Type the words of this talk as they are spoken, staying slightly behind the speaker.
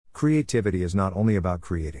Creativity is not only about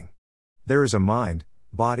creating. There is a mind,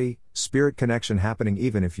 body, spirit connection happening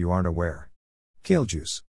even if you aren't aware. Kale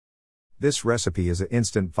juice. This recipe is an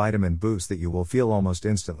instant vitamin boost that you will feel almost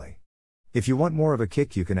instantly. If you want more of a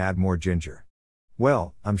kick, you can add more ginger.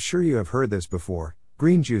 Well, I'm sure you have heard this before,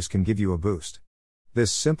 green juice can give you a boost.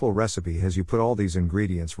 This simple recipe has you put all these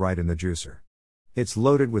ingredients right in the juicer. It's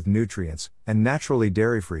loaded with nutrients, and naturally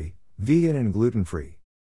dairy-free, vegan and gluten-free.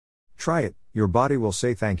 Try it, your body will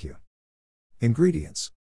say thank you.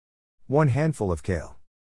 Ingredients. 1 handful of kale.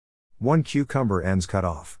 1 cucumber ends cut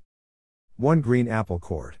off. 1 green apple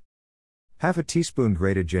cored. Half a teaspoon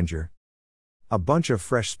grated ginger. A bunch of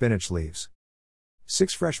fresh spinach leaves.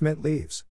 6 fresh mint leaves.